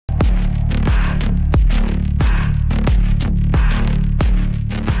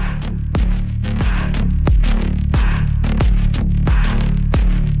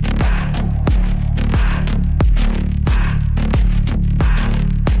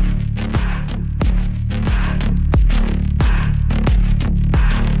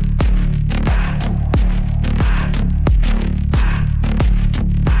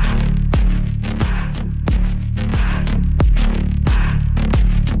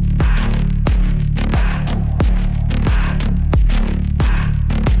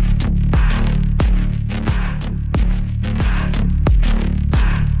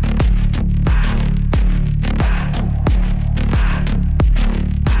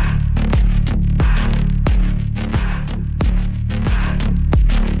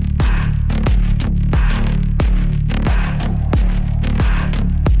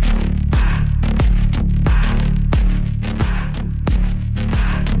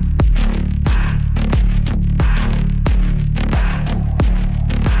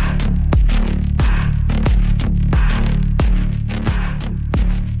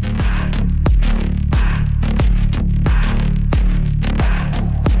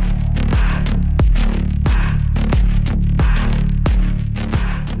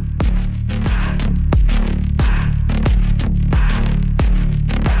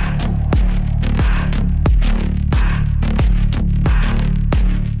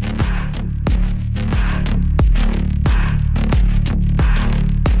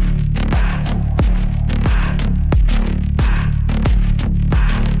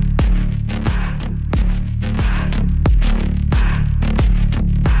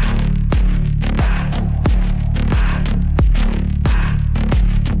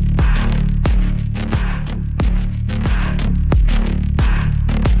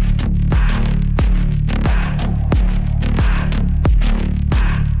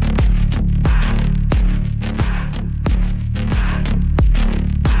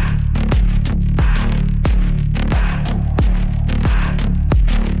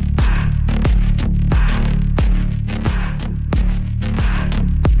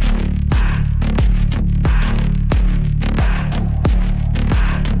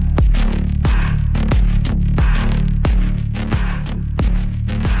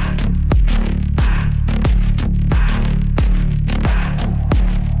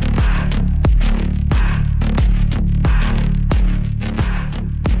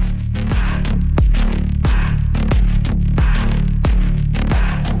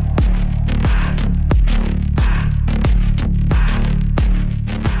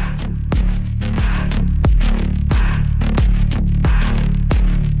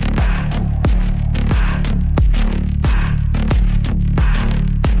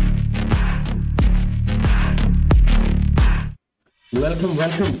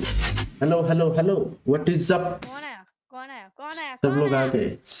Welcome. Hello hello hello, what is up? कौन है? सब लोग आ गए,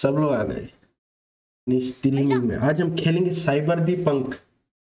 सब लोग आ गए स्ट्रीमिंग में। आज हम खेलेंगे साइबर दी पंक।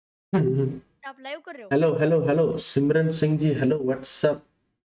 आप लाइव कर रहे हो? हेलो हेलो हेलो सिमरन Singh ji, hello what's up.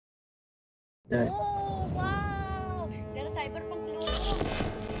 Oh wow, तेरा साइबर पंक लोड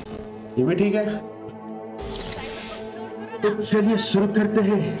करो। ये भी ठीक है, तो चलिए शुरू करते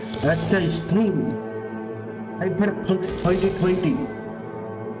हैं आज का स्ट्रीम साइबर पंक 2020।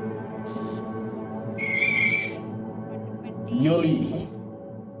 योली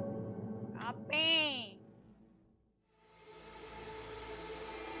आपे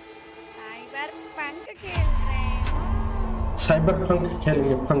साइबर पंक खेल रहे हैं। साइबर पंक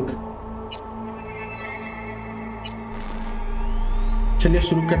खेलेंगे, पंक। चलिए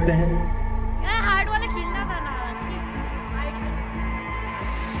शुरू करते हैं। हार्ड वाला खेलना था ना।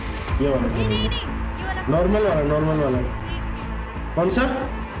 ये वाला नहीं ये वाला नॉर्मल वाला कौन सा?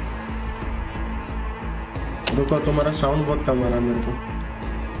 रुको, तुम्हारा साउंड बहुत कम आ रहा है मेरे को,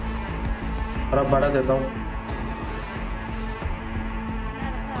 थोड़ा बढ़ा देता हूँ।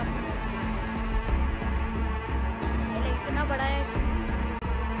 इतना बड़ा है।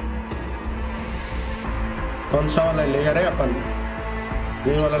 कौन सा वाला ले रहे अपन?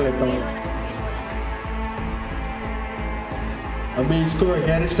 ये वाला लेता हूँ। अभी इसको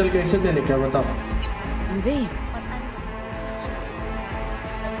हेयर स्टाइल कैसे देने, क्या बताओ?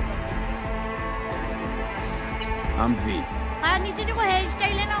 I'm V. हाँ नीचे जो हेयर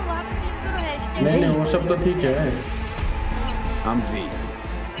स्टाइल है ना, वहाँ पे क्लिक करो हेयर स्टाइल। नहीं वो सब तो ठीक है। I'm V.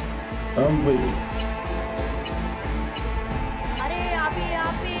 अरे अभी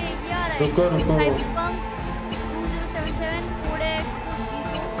यहाँ पे ये आ रहा है। रुको Cyberpunk 2077 पूरे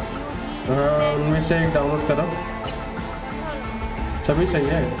हाँ, उनमें से एक डाउनलोड करो, सभी सही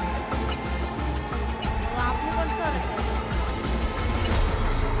है। आपने कौन सा रखा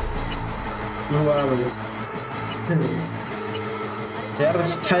है? वाह भाई, यार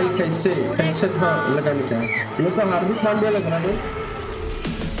स्टाइल कैसे था लगाने का? ये तो हार्दिक पांड्या लग रहा है,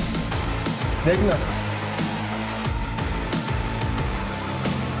 देखना।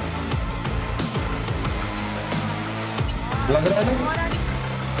 लग रहा है ना?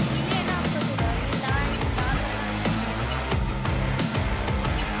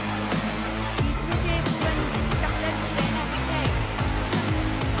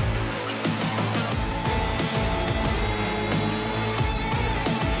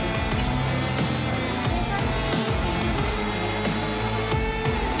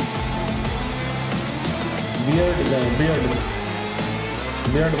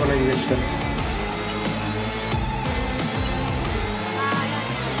 बियर्ड बनाएंगे इसका।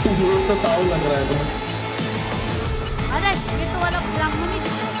 ये तो ताऊ लग रहा है तुम्हें। अरे ये तो वाला ब्राह्मणी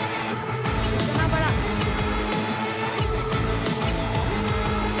दिख रहा है, इतना बड़ा।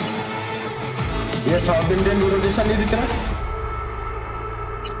 ये साउथ इंडियन हीरो जैसा नहीं दिख रहा?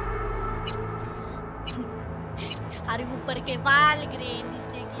 अरे ऊपर के बाल ग्रे,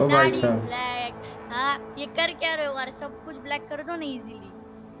 नीचे की दाढ़ी ब्लैक। हाँ ये कर क्या रहे हो यार? सब कुछ ब्लैक कर दो ना इजीली,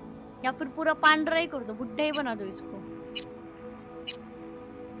 या फिर पूरा पांडरा ही कर दो, बुड्ढा ही बना दो इसको।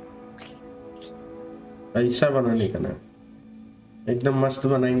 ऐसा बनाने का ना, एकदम मस्त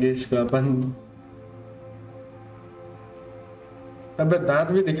बनाएंगे इसको अपन। अबे दांत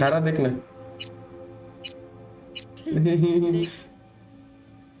भी दिखा रहा, देखना।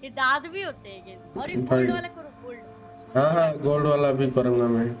 ये दांत भी होते हैं। और ये गोल्ड वाला करो, गोल्ड। हाँ गोल्ड वाला भी करूंगा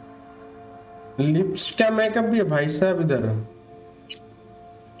मैं। लिप्स का मेकअप भी है भाई साहब इधर,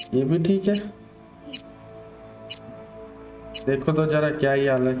 ये भी ठीक है। देखो तो जरा क्या ही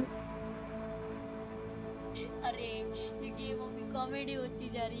हाल है। अरे ये गेमों की कॉमेडी होती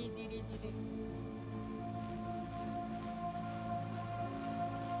जा रही है धीरे धीरे।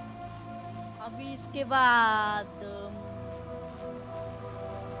 अभी इसके बाद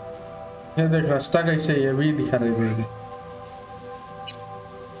ये देख रास्ता कैसे है, अभी दिखा रहे थे।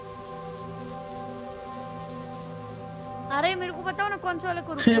 अरे मेरे को बताओ ना कौन सा वाला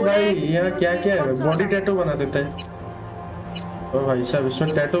करूं? भाई यहाँ क्या क्या है? बॉडी टैटू बना देता है। ओ भाई साहब,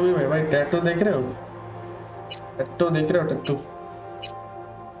 इसमें टैटू भी है भाई। टैटू देख रहे हो? टैटू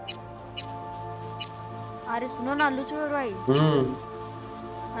अरे सुनो ना लुसिफर भाई।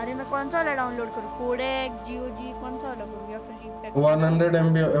 अरे मैं कौन सा वाला डाउनलोड करूं? कोडेक, जीओजी, कौन सा वाला करूं? या फिर 100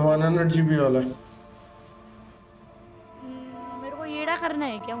 MB 100 GB वाला। मेरे को येड़ा करना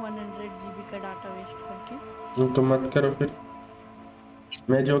है क्या 100 GB का डाटा वेस्ट करके? तो मत करो फिर,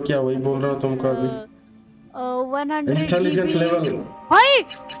 मैं जो क्या वही बोल रहा हूँ तुमको अभी। 100 इंटेलिजेंस लेवल भाई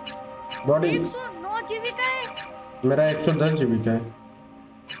बॉडी 109 GB का है। मेरा 110 GB का है।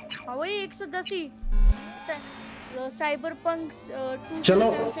 हाँ वही 110 ही। साइबरपंक चलो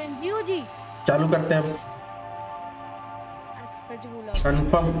जियो जी चालू करते हैं। सच बोला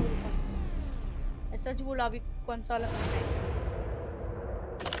कंफर्म, सच बोला। अभी कौन सा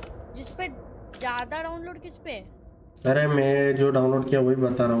जिस पे ज्यादा डाउनलोड किस पे? अरे मैं जो डाउनलोड किया वही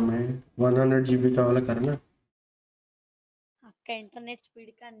बता रहा हूँ मैं। 100 GB का वाला करना। आपका इंटरनेट स्पीड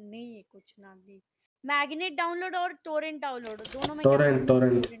का नहीं है कुछ ना दी। मैग्नेट डाउनलोड और टोरेंट डाउनलोड दोनों में टोरेंट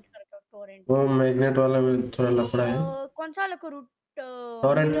टोरेंट टोरेंट वो मैग्नेट वाला में थोड़ा लफड़ा है। कौन सा वाला करूँ?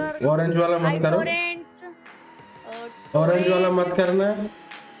 टोरेंट ऑरेंज वाला मत करो, ऑरेंज वाला मत करना,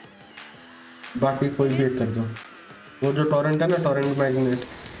 बाकी कोई भी एक कर दो। वो जो टोरेंट है ना, Torrent magnet,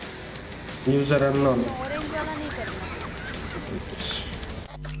 user unknown. Orange वाला नहीं करना।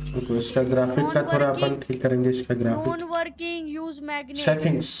 तो इसका ग्राफिक का थोड़ा अपन ठीक करेंगे। इसका graphic non working use magnet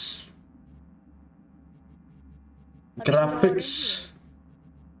settings graphics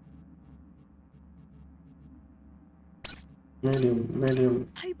medium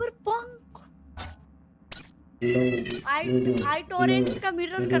cyberpunk लो आई टोरेंट का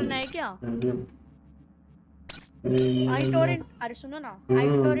मिरर करना है क्या? आई टोरेंट, अरे सुनो ना, आई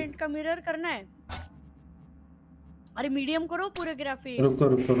टोरेंट का मिरर करना है। अरे मीडियम करो पूरे ग्राफिक्स। रुको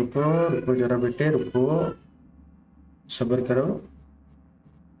रुको रुको रुको जरा बेटे, रुको सब्र करो।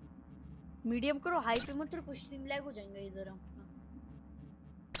 मीडियम करो, हाई पे मत रखो, स्ट्रीम लैग हो जाएगा इधर अपना।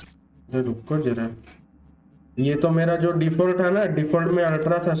 रुको जरा, ये तो मेरा जो डिफॉल्ट है ना, डिफॉल्ट में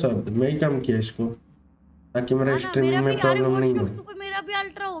अल्ट्रा था सब, मैं ही कम किया इसको ताकि मेरा स्ट्रीमिंग में प्रॉब्लम नहीं हो। तो मेरा भी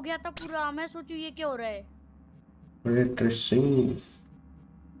अल्ट्रा हो गया था पूरा, मैं सोचूं ये क्या हो रहा है। रे ट्रेसिंग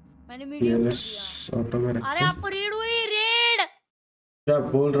मैंने मीडियम DLSS ऑटो में रखते। अरे आपको रेड हुई, रेड क्या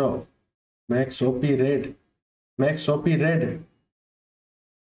बोल रहा हूँ? Max OP red, max OP red,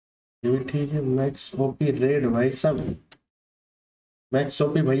 ये भी ठीक है। मैक्स ओपी रेड भाई साहब, मैक्स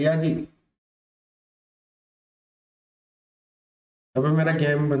ओपी भैया जी। अबे मेरा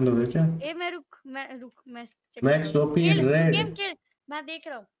गेम बंद हो गया क्या? ए मैं रुक मैं मैक्स ओपी रेड, गेम खेल, मैं देख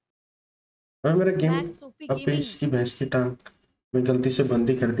रहा हूँ। अबे मेरा गेम, अबे इसकी भैंस की टांग, मैं गलती से बंद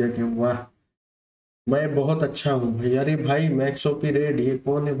ही कर दिया गेम। वाह मैं बहुत अच्छा हूँ भाई। अरे भाई मैक्स ओपी रेड, ये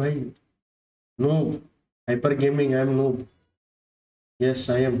कौन है भाई? Noob hyper gaming, I am noob, yes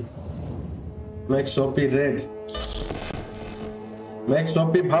I am max OP red, max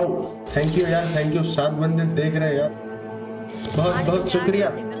OP भाव। थैंक यू यार, थैंक यू। 7 बंदे देख रहे हैं यार, बहुत बहुत शुक्रिया।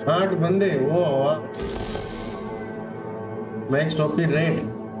 8 बंदे, वो मैक्स ओपी रेड।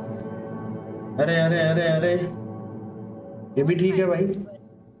 अरे अरे अरे अरे ये भी ठीक है भाई।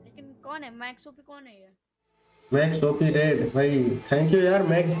 लेकिन कौन है मैक्स ओपी? कौन है ये मैक्स ओपी रेड भाई? थैंक यू यार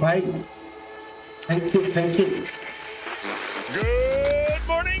मैक्स भाई, thank you thank you. Good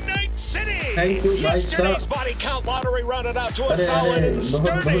morning, Night City. Thank you भाई साहब। Body count lottery rounded out to a अरे solid and बहुत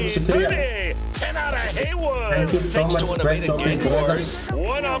बहुत sturdy शुक्रिया। 10 out of Haywood. Thank you so Thanks much, to an abated Black game Topic force.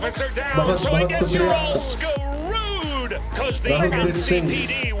 One officer down, बहुत so I बहुत guess you're शुक्रिया। all screwed, because the Rahul Singh,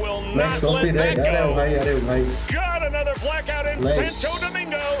 NCPD will max not OP let red. that अरे go. भाई अरे भाई, Got another blackout in Nice. Santo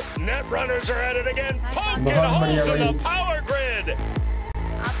Domingo. Net runners are at it again, poking बहुत बढ़िया holes in भाई। the power grid.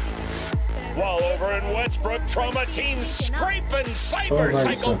 While over in Westbrook, trauma teams scraping cyber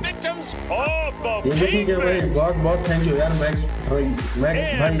cycle victims off the ये भी ठीक है भाई। pavement. बहुत बहुत थैंक यू यार मैक्स भाई, मैक्स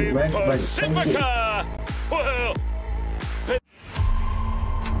भाई, And in मैक्स भाई, thank you Pacifica, well,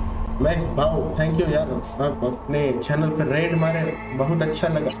 max भाव, थैंक यू यार। आप अपने चैनल पर रेड मारे, बहुत अच्छा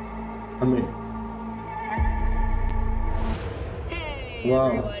लगा हमें। वाह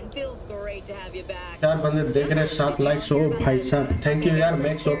 4 बंदे देख रहे हैं, 7 लाइक्स हो भाई साहब। थैंक यू यार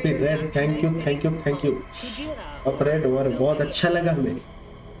max OP red, thank you thank you thank you. अब रेड और बहुत अच्छा लगा हमें।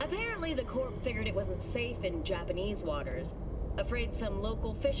 Apparently the Corp figured it wasn't safe in Japanese waters, afraid some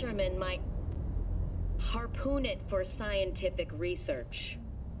local fishermen might harpoon it for scientific research.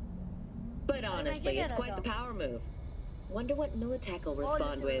 But honestly, it's quite the power move. Wonder what Militech will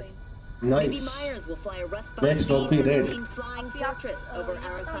respond with. Maybe Nice. Myers will fly a Rust Next Bike OP raid. B-17 flying fortress over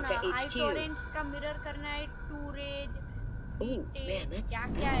Arasaka I HQ. टोरेंट्स का mirror करना है, 2 raise, Ooh, man, that's क्या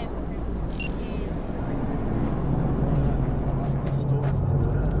क्या है?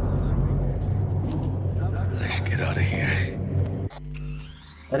 Let's get out of here.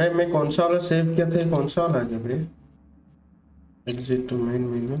 अरे मैं कौन सा वाला सेव किया था? कौन सा वाला आ गया भाई? Exit to main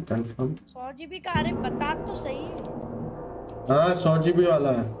menu, confirm. 100 GB का, अरे बता तो सही। हाँ 100 GB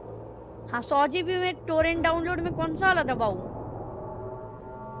वाला है। हाँ 100 GB में टोरेंट डाउनलोड में कौन सा वाला दबाऊं?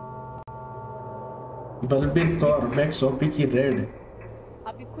 बलबीर कौर मैक्स ओपी की रेड।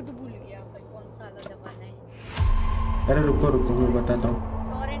 अभी खुद भूल गया भाई कौन सा वाला दबाना है। अरे रुको रुको मैं बताता हूँ,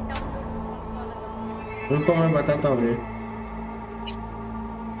 टोरेंट डाउनलोड कौन सा वाला दबाना है? रुको मैं बताता हूँ रे।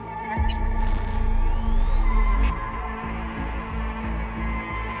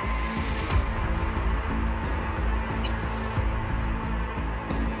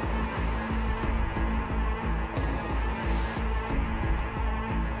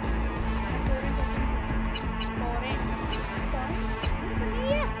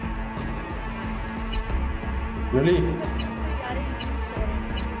 Really?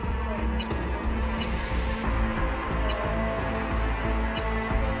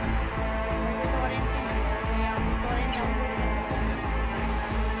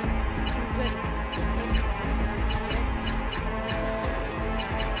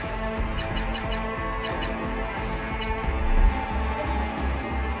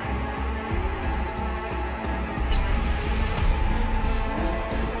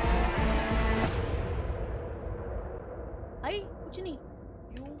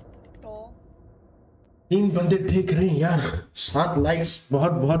 तीन बंदे देख रहे हैं यार, 7 लाइक्स,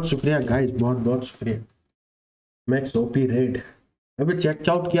 बहुत बहुत शुक्रिया गाइस, बहुत बहुत शुक्रिया। मैक्स ओपी रेड, अभी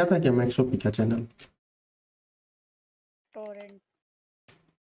चेकआउट किया था क्या मैक्स ओपी का चैनल? टोरेंट,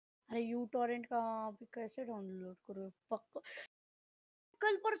 अरे यू टोरेंट का अभी कैसे डाउनलोड करूँ? पक्का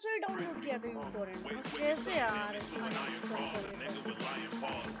कल परसों ही डाउनलोड किया था यू टोरेंट, कैसे यार?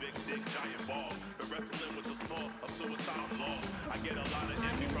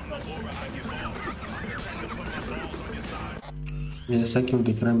 ऐसा क्यों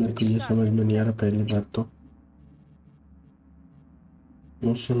दिख रहा है मेरे को, ये समझ में नहीं आ रहा। पहली बात तो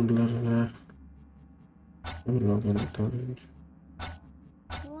मोशन ब्लर है,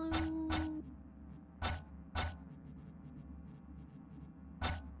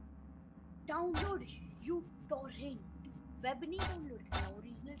 डाउनलोड यू टोरेंट, वेब नहीं डाउनलोड करना,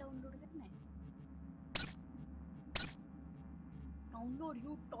 ओरिजिनल डाउनलोड करना है। डाउनलोड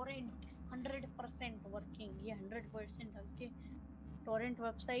यू टोरेंट 100% वर्किंग, ये 100% हल्के टोरेंट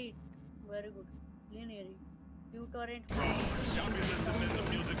वेबसाइट, वेरी गुड। ये नहीं रही you Torrent.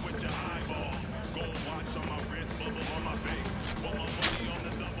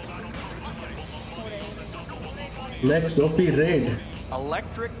 Next OP raid.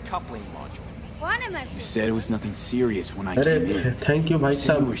 Electric coupling module. कौन है max? You said it was nothing serious when I came अरे in. थैंक यू भाई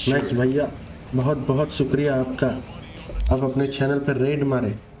साहब, मैक्स भैया बहुत बहुत शुक्रिया आपका, आप अपने चैनल पर रेड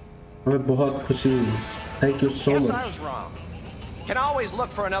मारे, हमें बहुत खुशी हुई। Thank you so Guess I much. was wrong. Can always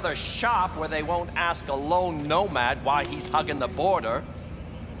look for another shop where they won't ask a lone nomad why he's hugging the border.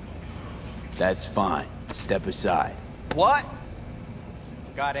 That's fine. Step aside. What?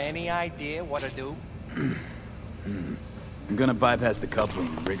 Got any idea what to do? I'm gonna bypass the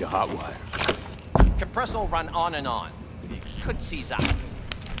coupling and rig a hot wire. Compressor will run on and on. It could seize out.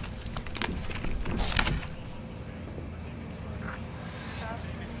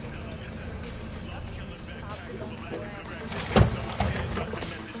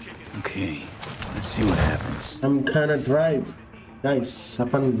 Okay, let's see what happens. I'm gonna drive. Guys,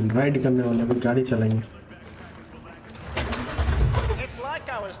 upon ride करने वाले, अभी गाड़ी चलाएंगे। It's like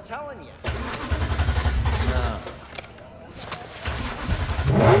I was telling you.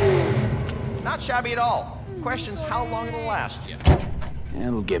 Not shabby at all. Question's how long it'll last you.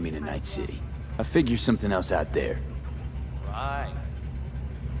 That'll get me to Night City. I'll figure something else out there. Right.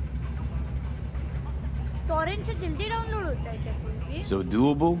 Torrent से जल्दी download होता है क्या कोई भी? So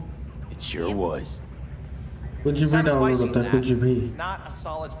doable? It sure was. कुछ भी download होता है, कुछ भी। Not a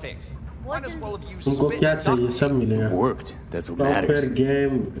solid fix. Might as well have used तुमको spit क्या and चाहिए duct सब tape. मिलेगा। It worked. That's what software, matters.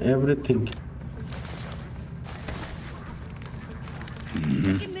 Game, everything.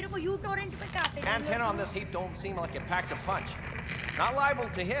 लेकिन मेरे को यू टोरेंट पे क्या आता है? Antenna on this heap don't seem like it packs a punch. Not liable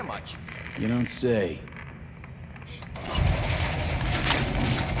to hear much. You don't say.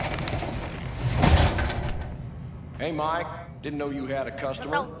 Hey, Mike. Didn't know you had a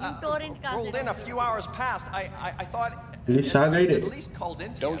customer. Torrent का Rolled in a few hours past. I thought police आ गई रे। at least called in.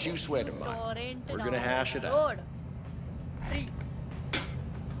 Don't you sweat it, Mike. Torrent We're gonna hash it out. out।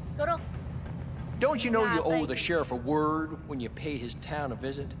 करो। Don't you know you owe the sheriff a word when you pay his town a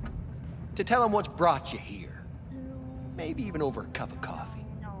visit? To tell him what's brought you here. Maybe even over a cup of coffee.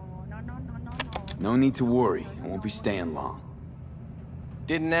 No. No need to worry. I won't be staying long.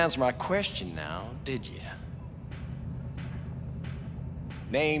 Didn't answer my question now, did you?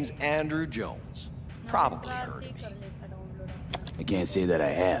 Name's Andrew Jones. Probably heard of me. I can't say that I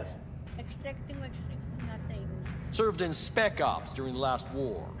have. Extracting आता है। Served in Spec Ops during the last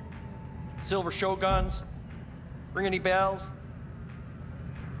war. Silver Shoguns? Ring any bells?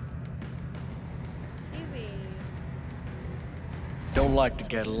 Don't like to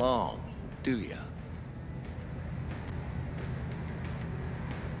get along, do ya?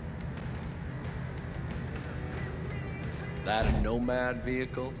 That a Nomad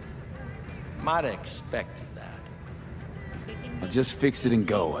vehicle? Might have expected that. I'll just fix it and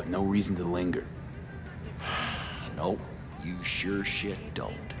go. I've no reason to linger. No, you sure shit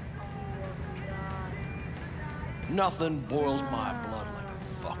don't. Nothing boils my blood like a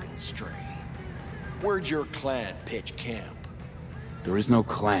fucking stray. Where'd your clan pitch camp? There is no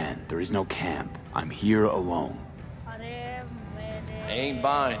clan, there is no camp. I'm here alone. I ain't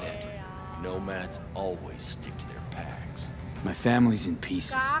buying it. Nomads always stick to their packs. My family's in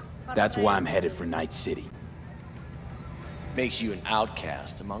pieces. That's why I'm headed for Night City. Makes you an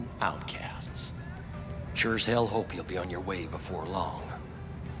outcast among outcasts. Sure as hell hope you'll be on your way before long.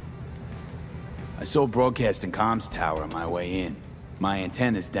 I saw a broadcasting comms tower on my way in. My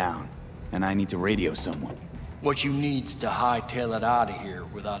antenna's down, and I need to radio someone. What you need's to hightail it out of here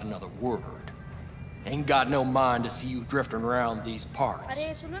without another word. Ain't got no mind to see you drifting around these parts.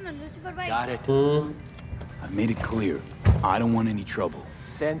 Got it? I've made it clear. I don't want any trouble.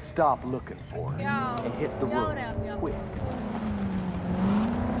 Then stop looking for it and hit the road quick.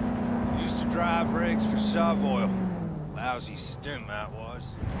 Used to drive rigs for Savoil. Lousy stint that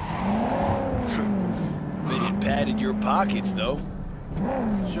was. Bet it padded your pockets, though.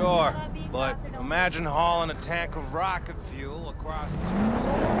 Sure, but imagine hauling a tank of rocket fuel across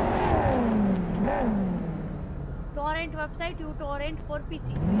Torrent website, you torrent for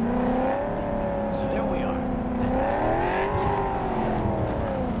PC. So there we are.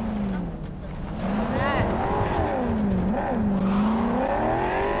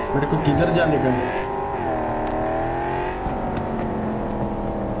 मेरे को किधर जाने का है?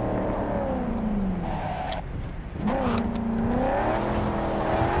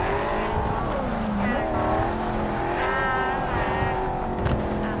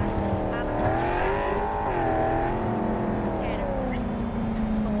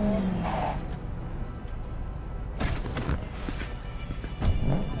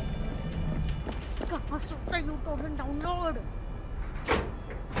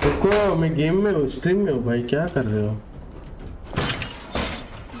 रुको, मैं game में हूँ, स्ट्रीम में हूँ भाई, क्या कर रहे हो?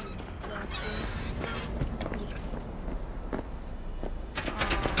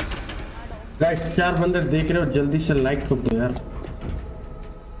 गाइस 4 बंदे देख रहे हो, जल्दी से लाइक ठोक दो यार,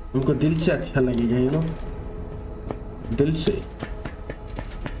 उनको दिल से अच्छा लगेगा, यू नो, दिल से।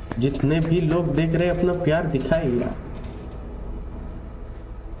 जितने भी लोग देख रहे हैं अपना प्यार दिखाए यार।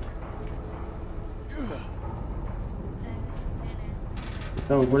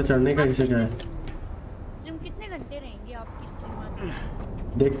 ऊपर चढ़ने का किसे क्या है? कितने घंटे रहेंगे आपकी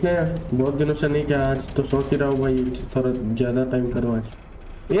स्ट्रीम? देखते हैं, बहुत दिनों से नहीं किया, आज तो सोच ही रहा हूँ भाई थोड़ा ज्यादा टाइम करो आज।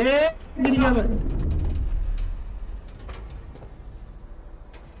 ये गिर गया भाई,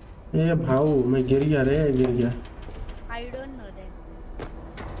 ये भाऊ मैं गिर गया रे, गिर गया। I don't know that.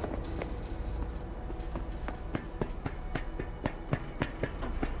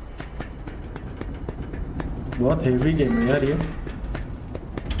 बहुत हेवी गेम है यार ये।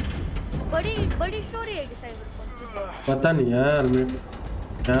 बड़ी स्टोरी है कि साइबरपंक? पता नहीं यार, मैं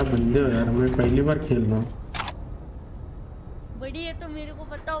क्या बंदे हो यार, मैं पहली बार खेल रहा हूँ। बड़ी है तो मेरे को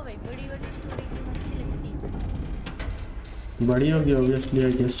पता हो भाई, बड़ी वाली स्टोरी की अच्छी लगती है। बड़ी होगी ऑब्वियसली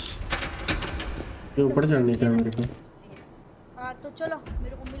आई गेस। ये ऊपर चढ़ने का है मेरे को। हाँ तो चलो,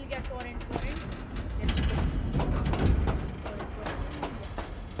 मेरे को मिल गया Torrent.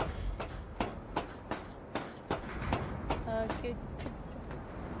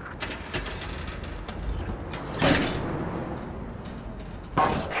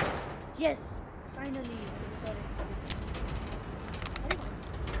 Yes, finally.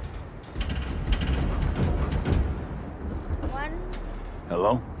 One.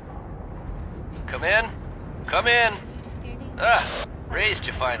 Hello? Come in. Come in. Ah, raised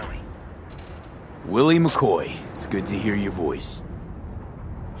you finally. Willie McCoy. It's good to hear your voice.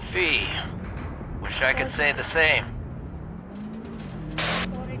 Fee. Wish I could say the same.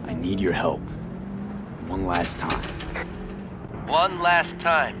 I need your help. One last time. One last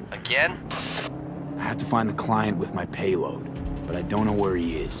time. Again? I have to find the client with my payload, but I don't know where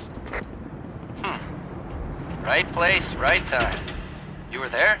he is. Right place, right time. You were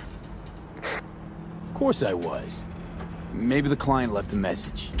there? Of course I was. Maybe the client left a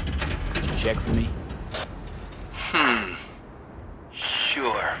message. Could you check for me?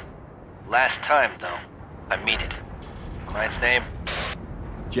 Sure. Last time, though. I mean it. Client's name?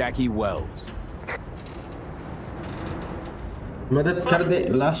 Jackie Wells. मदद कर दे,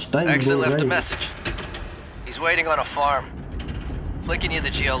 last time Actually बोल left a रहा है। message. He's waiting on a farm. Flicking you the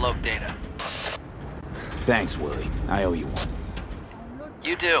geoloc data. Thanks, Willie. I owe you one.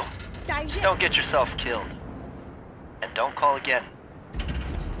 You do. Just don't get yourself killed. And don't call again.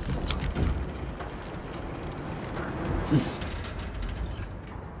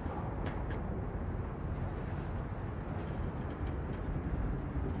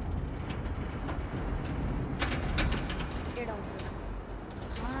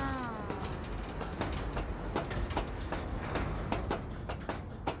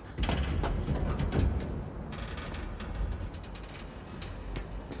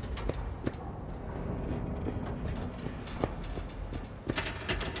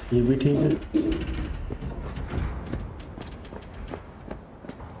 ये भी ठीक है।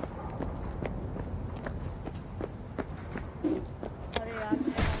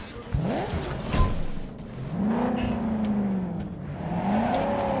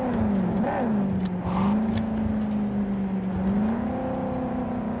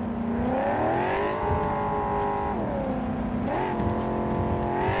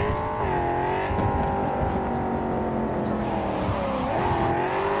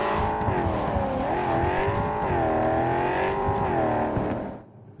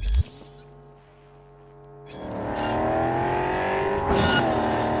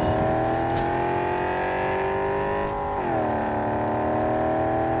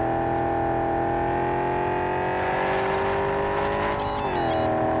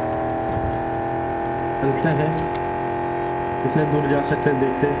 चलते हैं, कितने दूर जा सकते हैं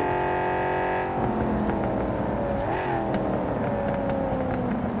देखते हैं।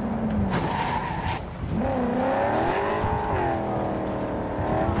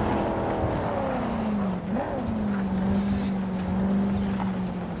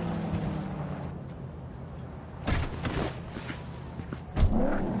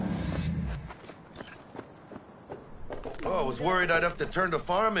 Oh, I was worried I'd have to turn to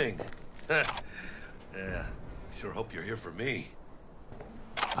farming. Yeah, sure hope you're here for me.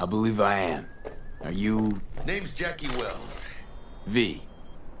 I believe I am. Are you? Name's Jackie Wells. V.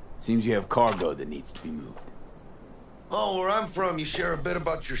 Seems you have cargo that needs to be moved. Oh, where I'm from, you share a bit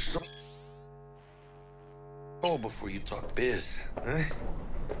about your soul before you talk biz, eh?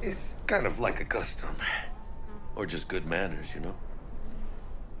 It's kind of like a custom. Or just good manners, you know?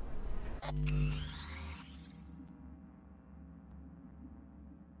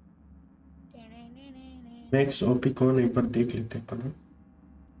 Max OP कौन है, एक बार देख लेते हैं अपन।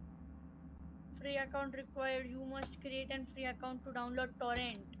 Free account required. You must create a free account to download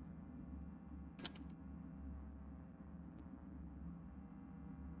torrent.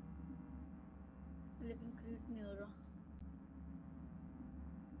 लेकिन create नहीं हो रहा।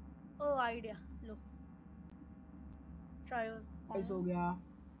 Oh idea, लो। Try हो गया।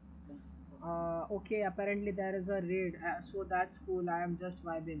 Okay, apparently there is a raid. So that's cool. I am just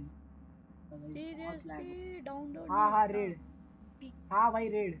vibing. Seriously, download। हाँ red. हाँ भाई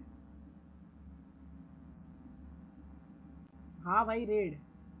red. हाँ भाई रेड।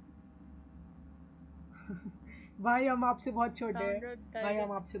 भाई हम आपसे बहुत छोटे हैं। भाई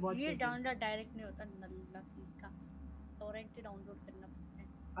हम आपसे बहुत छोटे हैं। ये डाउनलोड डायरेक्ट नहीं होता, नल्ला का टोरेंट ही डाउनलोड करना पड़ता है।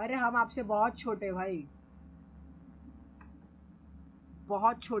 अरे हम आपसे बहुत छोटे भाई,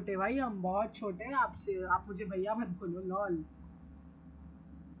 बहुत छोटे भाई, हम बहुत छोटे हैं आपसे। आप मुझे भैया मत बोलो, लॉल।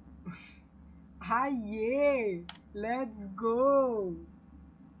 हाँ ये let's go.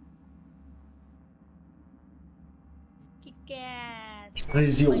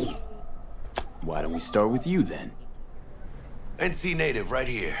 Why don't we start with you then? NC native right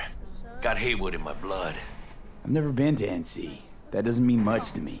here. Got Haywood in my blood. I've never been to NC. That doesn't mean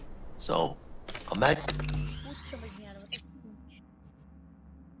much to me. So, imagine.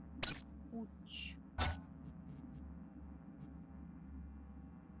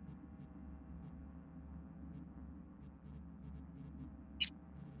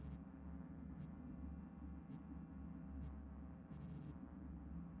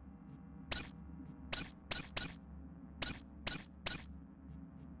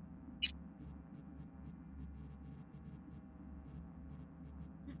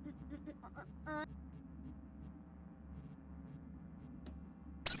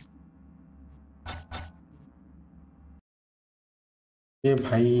 ये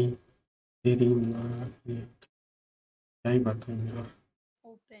भाई तेरी माँ, क्या ही बताऊँ यार।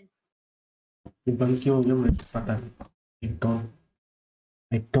 ये बंद क्यों हो गया मुझे पता नहीं।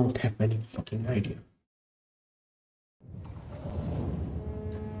 I don't have any fucking idea.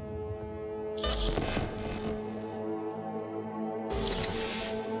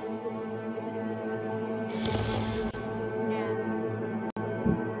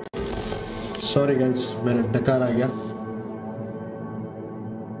 Sorry guys, मेरा डकार आ गया।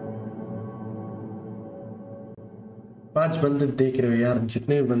 पांच बंदे देख रहे हो यार,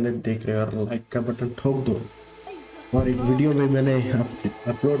 जितने भी बंदे देख रहे हो यार, लाइक का बटन ठोक दो। और एक वीडियो में मैंने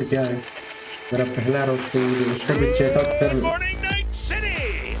अपलोड किया है मेरा पहला रोज का वीडियो, उसका भी चेकआउट कर लो।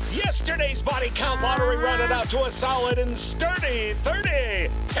 Yesterday's body count lottery rounded out to a solid and sturdy 30.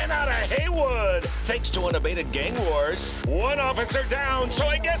 10 out of Haywood, thanks to unabated gang wars. One officer down, so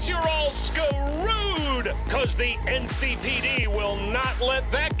I guess you're all screwed, cause the NCPD will not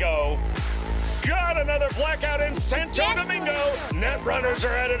let that go. Got another blackout in Santo Domingo. Net runners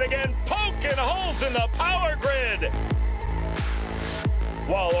are at it again, poking holes in the power grid.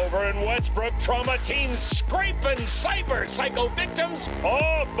 While over in Westbrook, trauma teens scraping cyber psycho victims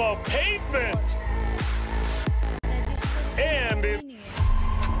off the pavement. And if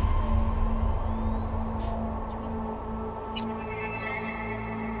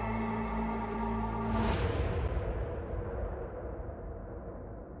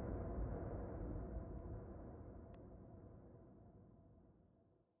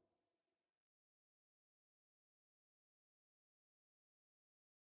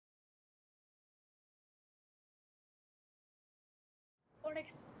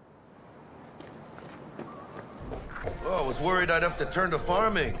Oh, I was worried I'd have to turn to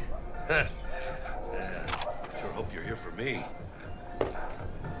farming. Yeah, sure hope you're here for me.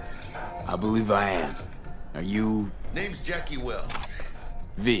 I believe I am. Are you... Name's Jackie Wells.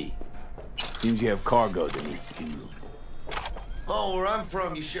 V. Seems you have cargo that needs to be moved. Oh, where I'm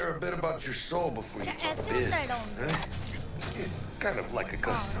from, you share a bit about your soul before you talk biz. Huh? It's kind of like a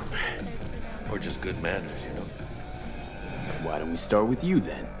custom. Or just good manners, you know? Why don't we start with you,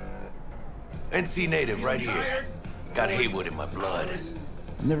 then? NC native, right here. Got Haywood in my blood.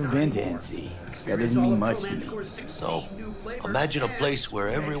 I've never been to NC. That doesn't mean much to me. So, imagine a place where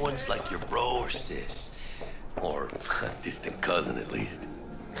everyone's like your bro or sis. Or a distant cousin, at least.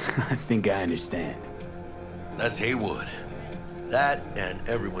 I think I understand. That's Haywood. That and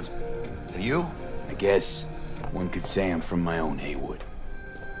everyone's... And you? I guess one could say I'm from my own Haywood.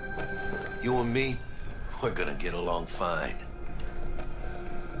 You and me, we're gonna get along fine.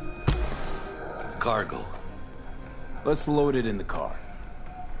 Cargo. Let's load it in the car.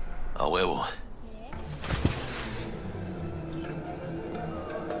 A huevo.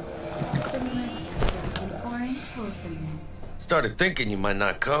 Started thinking you might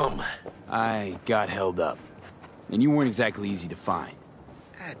not come. I got held up. And you weren't exactly easy to find.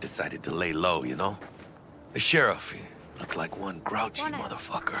 I decided to lay low, you know? The sheriff, he looked like one grouchy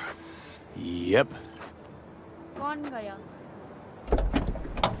motherfucker. Yep.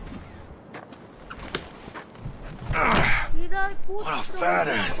 What a fat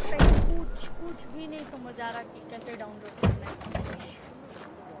ass.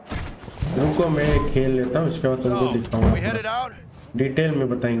 रुको मैं खेल लेता हूँ इसके बाद तुमको दिखाऊंगा detail में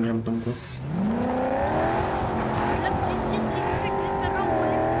बताएंगे हम तुमको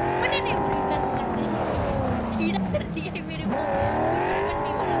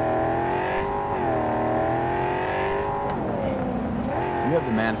You have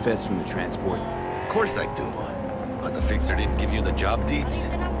the manifest from the transport? Of course I do. But the fixer didn't give you the job deeds?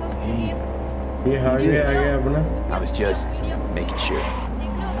 ये हाईवे आ गया अपना I was just making sure.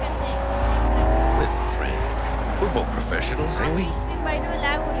 Listen, friend. We're both professionals, ain't we?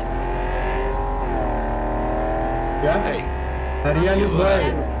 क्या? Hey. हरियाली भाई,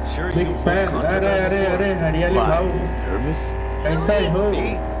 big fan. अरे हरियाली भाऊ. Nervous? कैसा हो?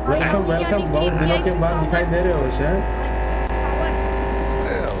 Welcome. बहुत दिनों के बाद दिखाई दे रहे हो सर.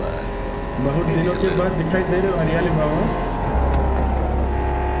 बहुत दिनों के बाद दिखाई दे रहे हो हरियाली भाऊ.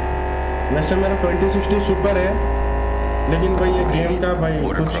 वैसे मेरा 2060 सुपर है, लेकिन भाई ये गेम का भाई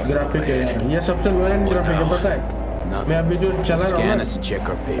कुछ ग्राफिक है यार. ये सबसे लो एंड ग्राफिक है पता है. मैं अभी जो चला रहा हूँ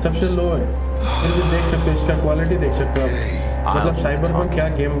सबसे लो है. फिर भी देख सकते हो इसका क्वालिटी देख सकते हो आप. मतलब साइबरपंक क्या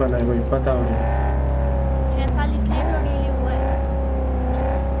गेम बना है भाई पता हो जाए. 6 साल इसलिए तो डिले हुआ है.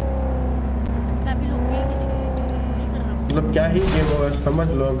 तभी लोग मतलब क्या ही गेम होगा समझ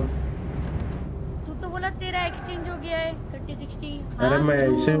लो. तू तो बोला तेरा एक्सचेंज हो गया है 3060. अरे मैं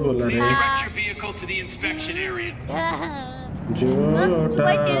ऐसे ही बोला रे. मैं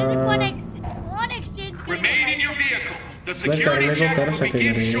करने को कर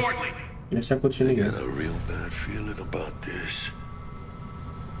सकेगा रे. ऐसा कुछ नहीं है.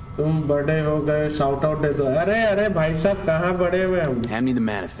 तुम बड़े हो गए शाउट आउट दे दो. अरे भाई साहब कहाँ बड़े हुए हम. Hand me the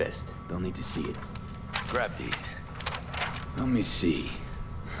manifest. They'll need to see it. Grab these. Let me see.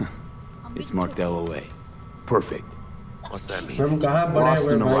 It's marked LOA. Perfect. What's that mean? हम कहाँ बड़े Lost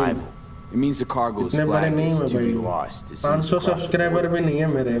हुए on भाई. arrival. It means the cargo is flagged as to be lost. 500 subscriber भी नहीं है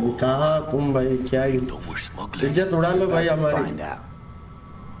मेरे अभी. कहाँ तुम भाई क्या ही इज्जत उड़ा लो भाई हमारी.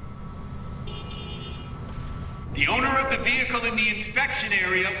 The owner of the vehicle in the inspection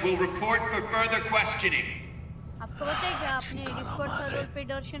area will report for further questioning. आपको पता है क्या आपने Esports सर्वर पे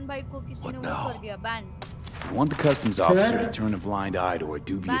दर्शन भाई को किसी ने वो कर दिया ban. I want the customs officer to turn a blind eye to our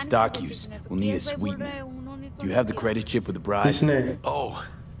dubious dock use. We'll need a sweetener. Do you have the credit chip with the bribe? Oh.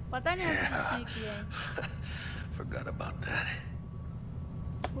 पता नहीं किसने किया है. Forgot about that.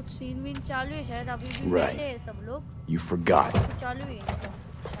 कुछ scene win चालू है शायद अभी भी Right. हैं सब लोग. You forgot. चालू है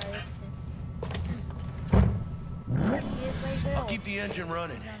शायद से. I'll keep the engine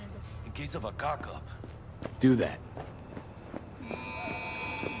running in case of a cock-up. Do that.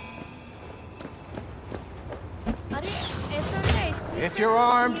 If you're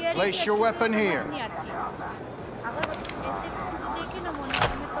armed, place your weapon here.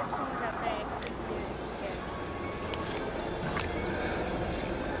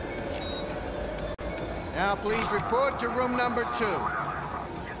 Now please report to room number 2.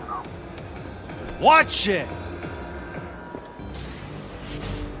 Watch it!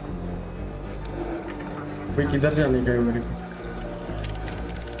 भाई किधर जाने का है मेरे को?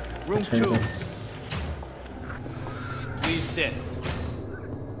 Room 2. Please sit.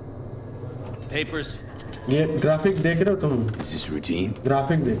 Papers. ये graphic देख रहे हो तुम? Is this routine?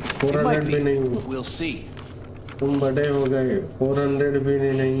 ग्राफिक देख 400 भी नहीं हुआ। We'll see. तुम बड़े हो गए 400 भी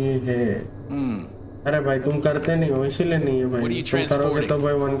नहीं है। अरे भाई तुम करते नहीं हो इसीलिए नहीं है भाई। तुम करोगे तो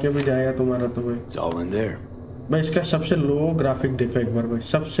भाई 1K भी जाएगा तुम्हारा तो भाई। It's all in there. भाई इसका सबसे लो ग्राफिक देखो एक बार भाई,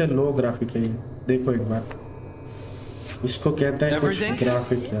 सबसे लो ग्राफिक है ये, देखो एक बार। इसको कहते हैं कुछ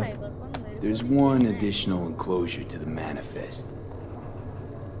ग्राफिक यार। There's one additional enclosure to the manifest.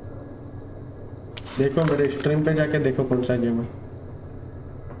 देखो मेरे स्ट्रीम पे जाके देखो कौन सा गेम है।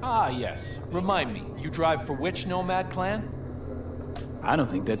 Ah, yes. Remind me, you drive for which Nomad clan? I don't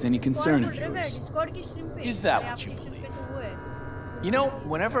think that's any concern of yours. Is that what you believe? You know,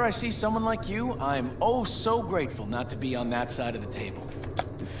 whenever I see someone like you, I'm oh so grateful not to be on that side of the table.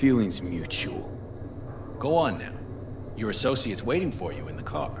 The feeling's mutual. Go on now. Your associate's waiting for you in the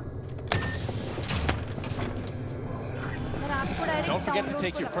car. Don't forget to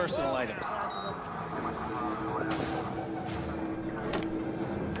take your personal items.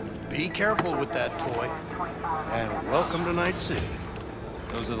 Be careful with that toy. And welcome to Night City.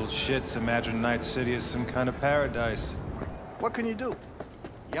 Those little shits imagine Night City is some kind of paradise. What can you do?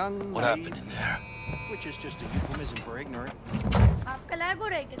 Young, what happened in there? Which is just a euphemism for ignorant. आपका lag हो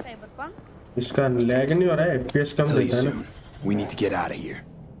रहा है क्या Cyberpunk? इसका lag नहीं हो रहा है, FPS कम देता है ना। We need to get out of here.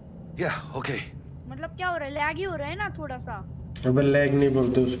 Yeah, okay. मतलब क्या हो रहा है? लैग ही हो रहा है ना थोड़ा सा। अबे लैग नहीं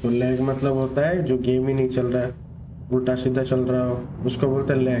बोलते उसको, लैग मतलब होता है जो गेम ही नहीं चल रहा है, उल्टा सीधा चल रहा हो, उसको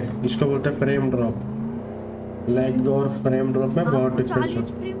बोलते हैं लैग। इसको बोलते हैं फ्रेम ड्रॉप। लैग और फ्रेम ड्रॉप में बहुत डिफरेंस है।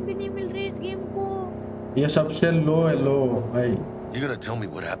 40 फ्रेम भी नहीं मिल रहे इस गेम को। ये सबसे लो है, लो भाई। You're gonna tell me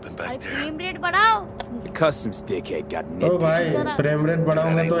what happened back there? Frame rate बढ़ाओ। The customs dickhead got O nitpicky. भाई फ्रेम रेट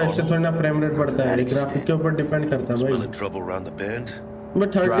बढ़ाऊंगा तो ऐसे थोड़ी ना फ्रेम रेट बढ़ता है, ग्राफिक के ऊपर डिपेंड करता है भाई। Trouble around the bend? मैं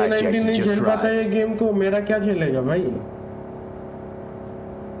 3090 नहीं झेल पाता ये गेम को, मेरा क्या झेलेगा भाई?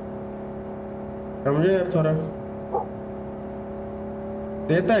 समझे यार थोड़ा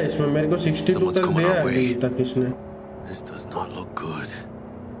देता है इसमें, मेरे को 62 तक दिया है अभी तक इसने। This does not look good.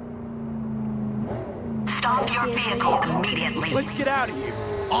 Stop your vehicle immediately. Let's get out of here.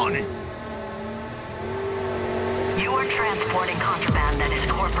 On it. You are transporting contraband that is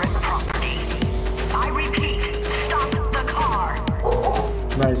corporate property. I repeat, stop the car.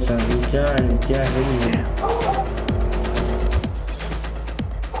 भाई साहब क्या है ये?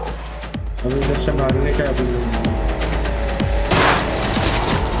 अभी इधर से भागने का अभी नहीं।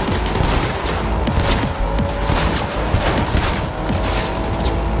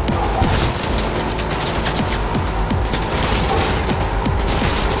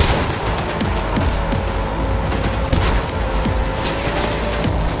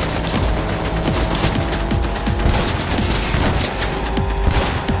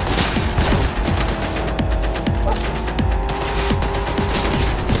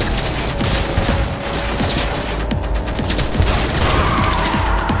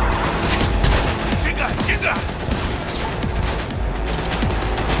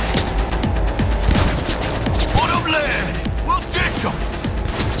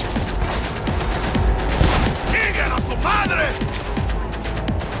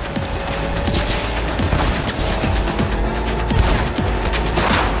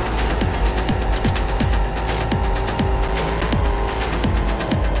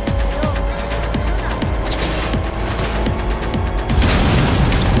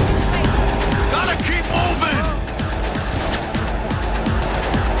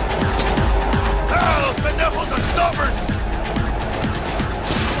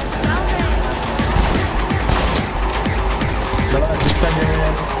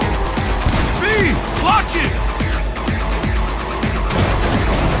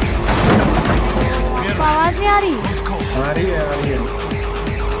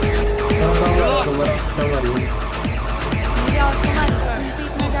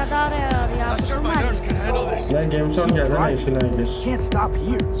 Can't stop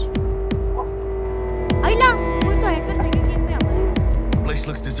here. Place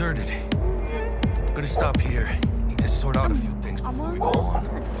looks deserted. Gonna stop here. Need to sort out a few things before we go on.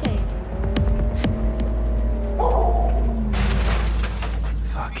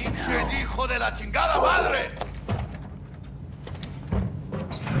 Fucking hell. ¡Hijo de la chingada madre!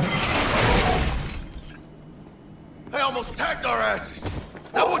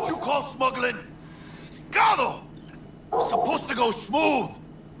 call smuggling? Gado! It's supposed to go smooth.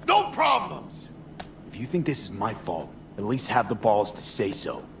 No problems. If you think this is my fault, at least have the balls to say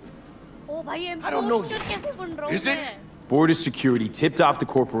so. I don't know yet. Is it? Border security tipped off the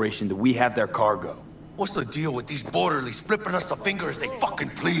corporation that we have their cargo. What's the deal with these borderlies flipping us the finger as they fucking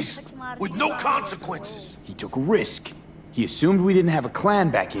please? With no consequences. He took a risk. He assumed we didn't have a clan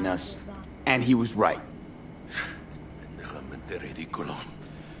backing us, and he was right.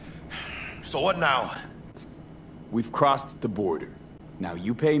 So what now? We've crossed the border. Now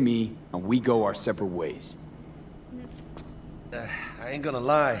you pay me, and we go our separate ways. I ain't gonna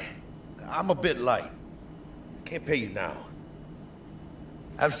lie. I'm a bit light. Can't pay you now.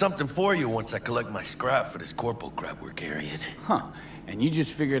 I have something for you once I collect my scrap for this Corpo crap we're carrying. Huh. And you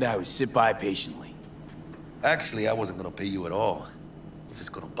just figured I would sit by patiently. Actually, I wasn't gonna pay you at all.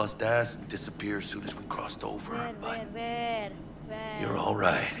 Just gonna bust ass and disappear as soon as we crossed over. But you're all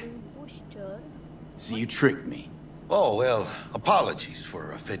right. So you tricked me. Oh, well, apologies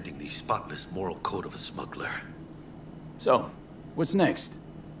for offending the spotless moral code of a smuggler. So, what's next?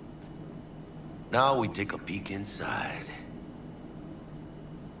 Now we take a peek inside.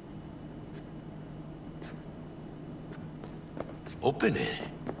 Open it.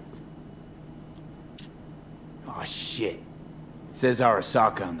 Aw, shit. It says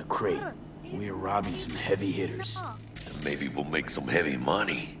Arasaka on the crate. We are robbing some heavy hitters. And maybe we'll make some heavy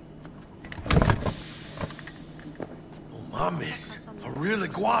money. Oh, mames. A real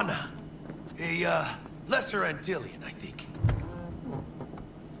iguana. A, lesser Antillean, I think.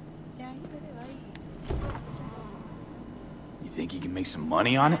 You think you can make some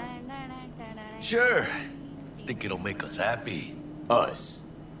money on it? Sure. Think it'll make us happy. Us?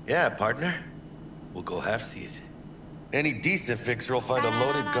 Yeah, partner. We'll go halfsies. Any decent fixer will find a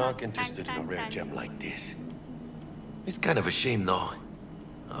loaded gonk interested in a rare gem like this. It's kind of a shame, though.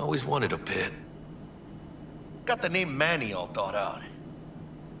 I always wanted a pet. Got the name Manny all thought out.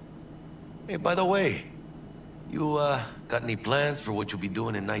 Hey, by the way, you, got any plans for what you'll be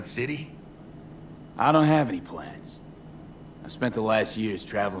doing in Night City? I don't have any plans. I've spent the last years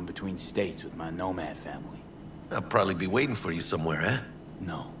traveling between states with my Nomad family. I'll probably be waiting for you somewhere, eh?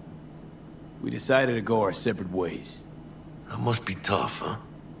 No. We decided to go our separate ways. That must be tough, huh?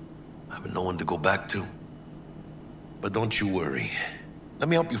 Having no one to go back to. But don't you worry. Let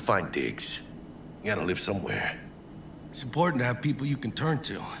me help you find digs. You gotta live somewhere. It's important to have people you can turn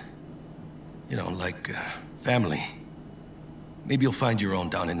to. You know, like, family. Maybe you'll find your own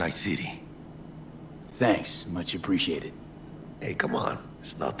down in Night City. Thanks, much appreciated. Hey, come on.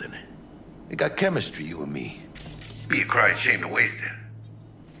 It's nothing. We got chemistry, you and me. Be a crying shame to waste it.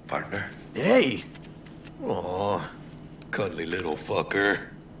 Partner? Hey! Aw, cuddly little fucker.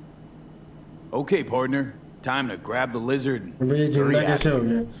 Okay, partner. Time to grab the lizard and अबे ये scurry जिंदा कैसे after हो it.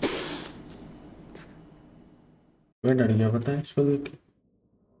 गया? मैं डर गया पता है इसको देख के।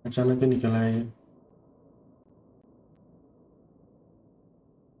 अचानक ही निकल आया ये।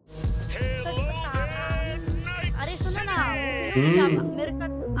 अरे सुनो ना मेरे को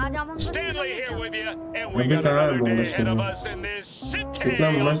आज आमंग Stanley here with you, and we अभी got कहाँ है another day bonus ahead of में? us in this city. इतना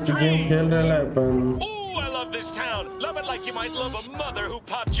मस्त गेम खेल रहा है अपन। Ooh, I love this town. Love it like you might love a mother who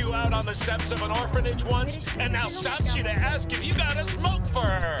popped you out on the steps of an orphanage once and now stops you to ask if you got a smoke for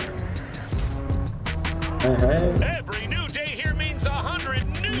her. Every new day here means 100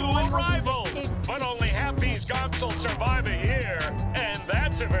 new arrivals, but only half these gonks will survive a year, and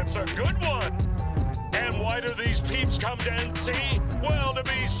that's if it's a good one. And why do these peeps come to NC? Well, to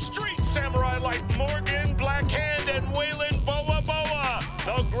be street samurai like Morgan, Blackhand, and Waylon Boa Boa.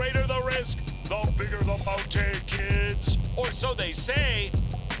 The greater the risk, the bigger the bounty, kids. Or so they say.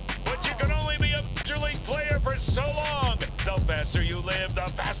 But you can only be a Major League player for so long. The faster you live, the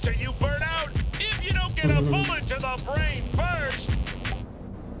faster you burn out. If you don't get a bullet to the brain first.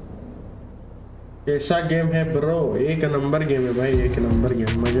 कैसा game है bro? एक number game है भाई, एक number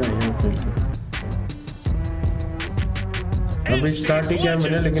game. मजा आया खेल के। अभी स्टार्ट ही किया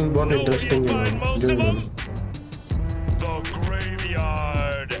मैंने, लेकिन बहुत इंटरेस्टिंग है। The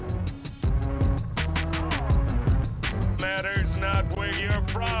graveyard. Matters not where you're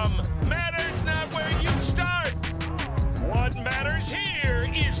from. Matters not where you start. What matters here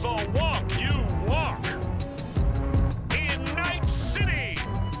is the walk you walk. In Night City,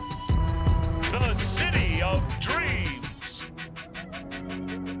 the city of dreams.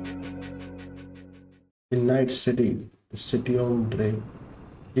 In Night City, the city of dream.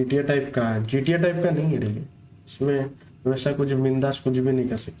 GTA type का है, GTA type का नहीं है रे। इसमें वैसा कुछ बिंदास कुछ भी नहीं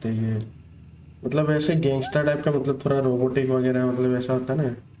कर सकते ये। मतलब ऐसे गैंगस्टर टाइप का, मतलब थोड़ा रोबोटिक वगैरह, मतलब ऐसा होता है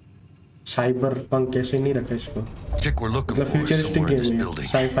ना। Cyberpunk कैसे नहीं रखा इसको? Chick we're looking मतलब for is futuristic somewhere in this game है, building.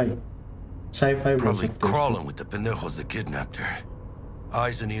 sci-fi बोल Probably सकते हैं crawling with the pendejos that kidnapped her.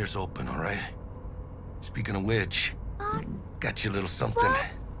 Eyes and ears open, all right? Speaking of which, got you a little something.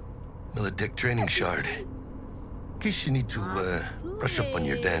 Militech training shard. In case you need to brush up on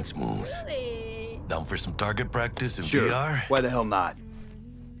your dance moves. Down for some target practice in Sure. VR? Why the hell not?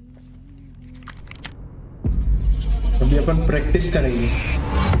 अभी अपन practice करेंगे,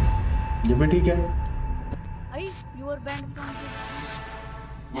 ये भी ठीक है।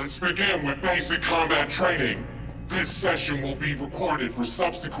 Let's begin with basic combat training. This session will be recorded for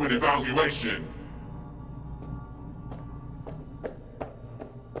subsequent evaluation.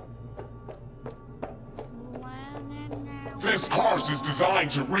 This course is designed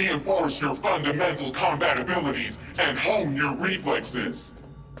to reinforce your fundamental combat abilities and hone your reflexes.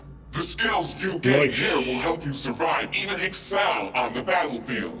 The skills you gain here will help you survive, even excel on the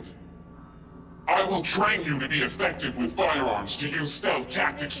battlefield. I will train you to be effective with firearms, to use stealth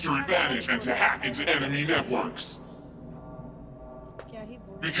tactics to your advantage, and to hack into enemy networks.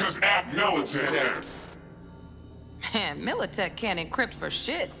 Because at Militech... Man, Militech can't encrypt for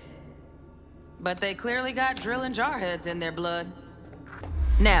shit. But they clearly got drill and jar heads in their blood.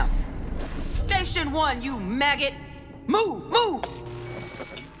 Now, Station 1, you maggot! Move, move!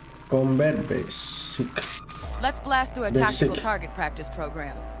 Combat basic. Let's blast through a tactical target practice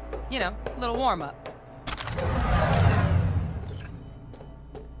program. You know, a little warm-up.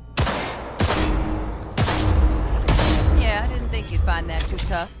 Yeah, I didn't think you'd find that too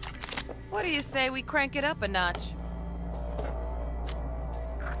tough. What do you say we crank it up a notch?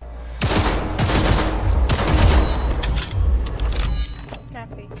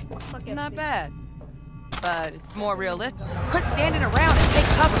 Not bad. But it's more realistic. Quit standing around and take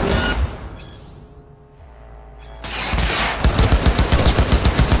cover.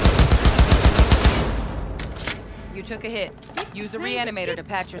 You took a hit. Use a reanimator to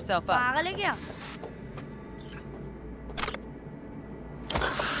patch yourself up.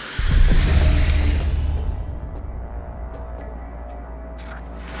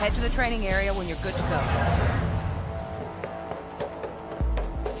 Head to the training area when you're good to go.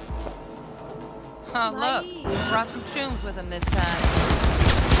 Oh, look. He brought some chooms with him this time.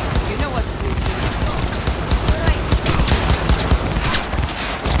 You know what to do.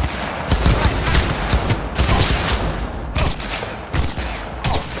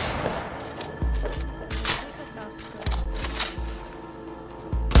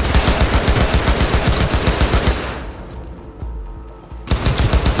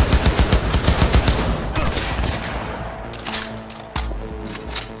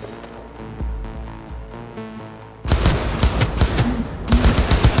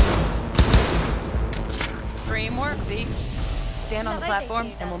 Stand on the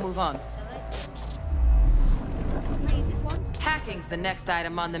platform and we'll move on. Hacking's the next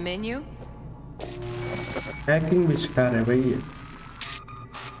item on the menu. Hacking भी star है भाई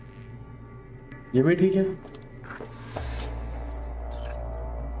ये भी ठीक है।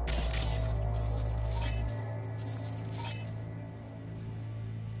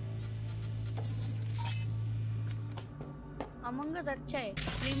 Among Us अच्छा है,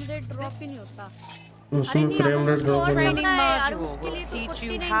 frame rate drop ही नहीं होता। उसमें frame rate drop Training module will teach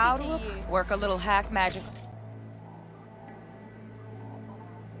you how to work a little hack magic.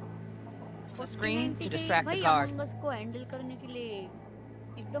 Screen to distract the guard. Among Us को हैंडल करने के लिए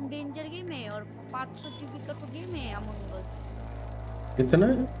एकदम डेंजर गेम है और 500 जीबी का तो गेम है Among Us। कितना?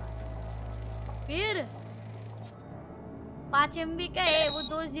 फिर 5 MB का है, वो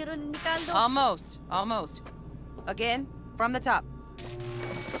 2 0 निकाल दो। Almost. Again, from the top.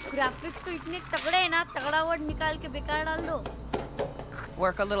 Graphics तो इतने तगड़े हैं ना, तगड़ा वर्ड निकाल के बेकार डाल दो।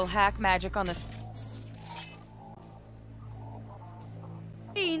 Work a little hack magic on the.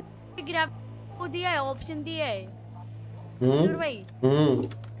 Graphic को दिया है, ऑप्शन दिया है। भाई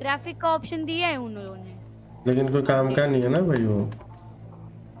ग्राफिक का ऑप्शन दिया है उन्होंने, लेकिन कोई काम का नहीं है ना भाई वो।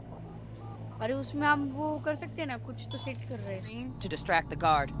 अरे उसमें हम वो कर सकते हैं ना, कुछ तो सेट कर रहे हैं। To distract the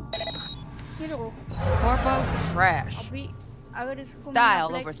guard. Corpo trash. अभी अगर इसको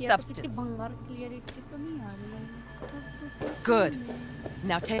Style over substance. तो नहीं आ रही। Good.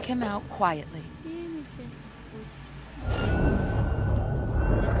 Now take him out quietly.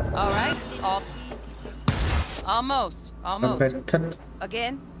 All right. Almost.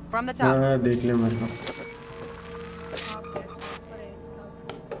 Again, from the top. हाँ देख ले मेरे को।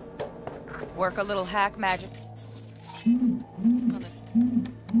 Work a little hack magic.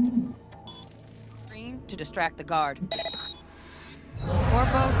 Screen to distract the guard.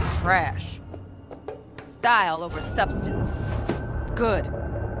 Corpo trash. Style over substance. Good.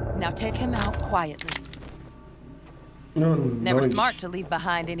 Now take him out quietly. No, Never no. smart to leave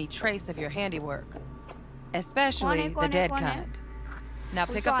behind any trace of your handiwork. Especially the dead kind. Now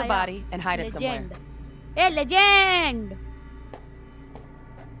pick up the body and hide it somewhere. Hey, legend!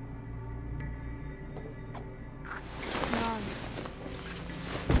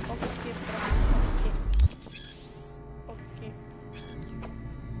 Okay.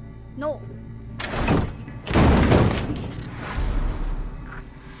 No.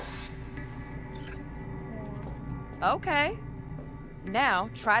 Okay. Now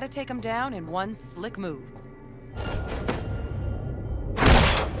try to take him down in one slick move.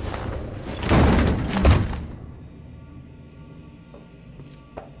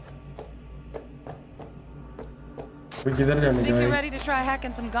 Think you're ready to try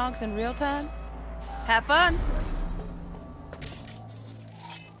hacking some gonks in real time? Have fun!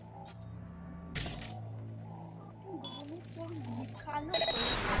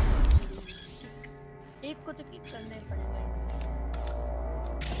 एक को तो kick करना ही पड़ेगा।